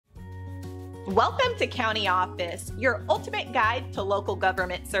Welcome to County Office, your ultimate guide to local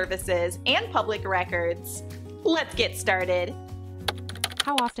government services and public records. Let's get started.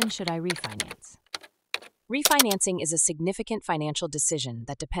 How often should I refinance? Refinancing is a significant financial decision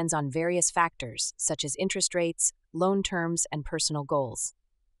that depends on various factors such as interest rates, loan terms, and personal goals.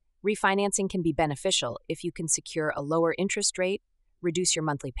 Refinancing can be beneficial if you can secure a lower interest rate, reduce your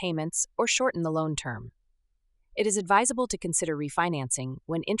monthly payments, or shorten the loan term. It is advisable to consider refinancing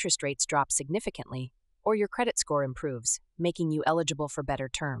when interest rates drop significantly or your credit score improves, making you eligible for better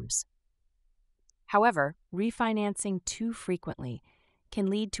terms. However, refinancing too frequently can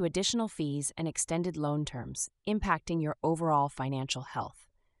lead to additional fees and extended loan terms, impacting your overall financial health.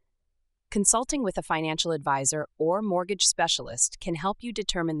 Consulting with a financial advisor or mortgage specialist can help you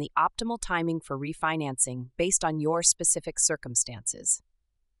determine the optimal timing for refinancing based on your specific circumstances.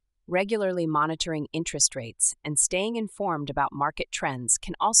 Regularly monitoring interest rates and staying informed about market trends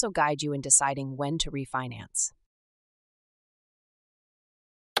can also guide you in deciding when to refinance.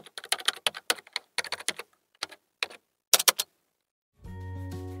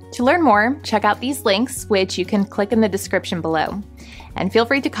 To learn more, check out these links, which you can click in the description below. And feel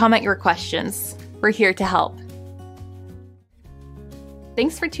free to comment your questions. We're here to help.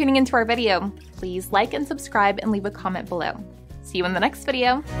 Thanks for tuning into our video. Please like and subscribe and leave a comment below. See you in the next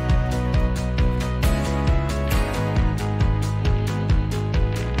video.